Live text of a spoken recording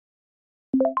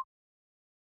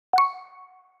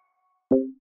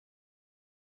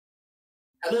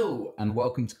Hello and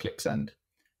welcome to ClickSend.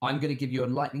 I'm going to give you a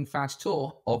lightning fast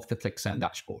tour of the ClickSend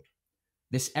dashboard.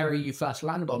 This area you first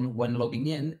land on when logging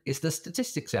in is the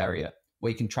statistics area,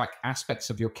 where you can track aspects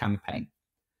of your campaign.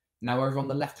 Now over on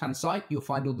the left-hand side, you'll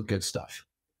find all the good stuff.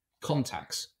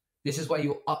 Contacts. This is where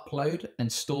you'll upload and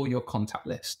store your contact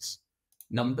lists.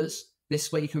 Numbers. This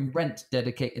is where you can rent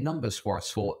dedicated numbers for us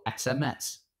for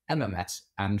SMS, MMS,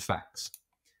 and fax.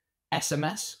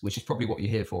 SMS, which is probably what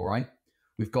you're here for, right?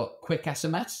 We've got quick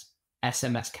SMS,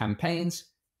 SMS campaigns,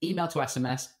 email to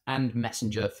SMS, and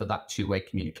Messenger for that two-way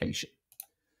communication.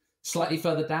 Slightly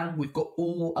further down, we've got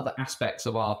all other aspects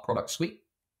of our product suite,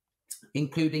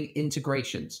 including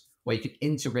integrations, where you can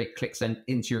integrate ClickSend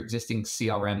into your existing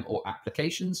CRM or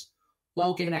applications,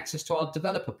 or gain access to our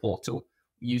developer portal,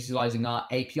 utilizing our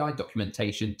API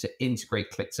documentation to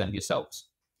integrate ClickSend yourselves.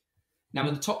 Now,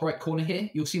 in the top right corner here,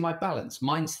 you'll see my balance.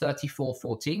 Mine's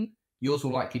 $34.14. Yours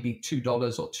will likely be $2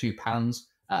 or £2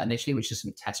 initially, which is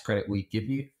some test credit we give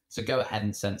you. So go ahead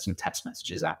and send some test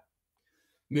messages out.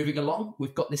 Moving along,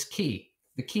 we've got this key.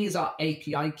 The key is our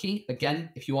API key. Again,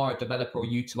 if you are a developer or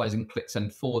utilizing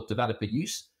ClickSend for developer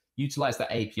use, utilize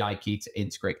that API key to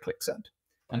integrate ClickSend.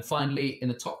 And finally, in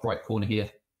the top right corner here,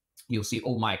 you'll see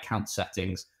all my account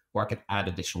settings where I can add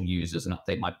additional users and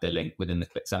update my billing within the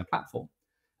ClickSend platform.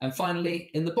 And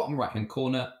finally, in the bottom right-hand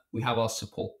corner, we have our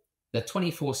support. They're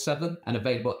 24/7 and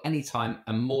available anytime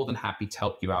and more than happy to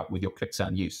help you out with your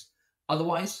ClickSend use.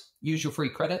 Otherwise, use your free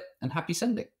credit and happy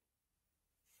sending.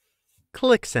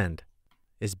 ClickSend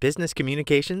is business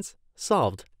communications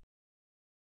solved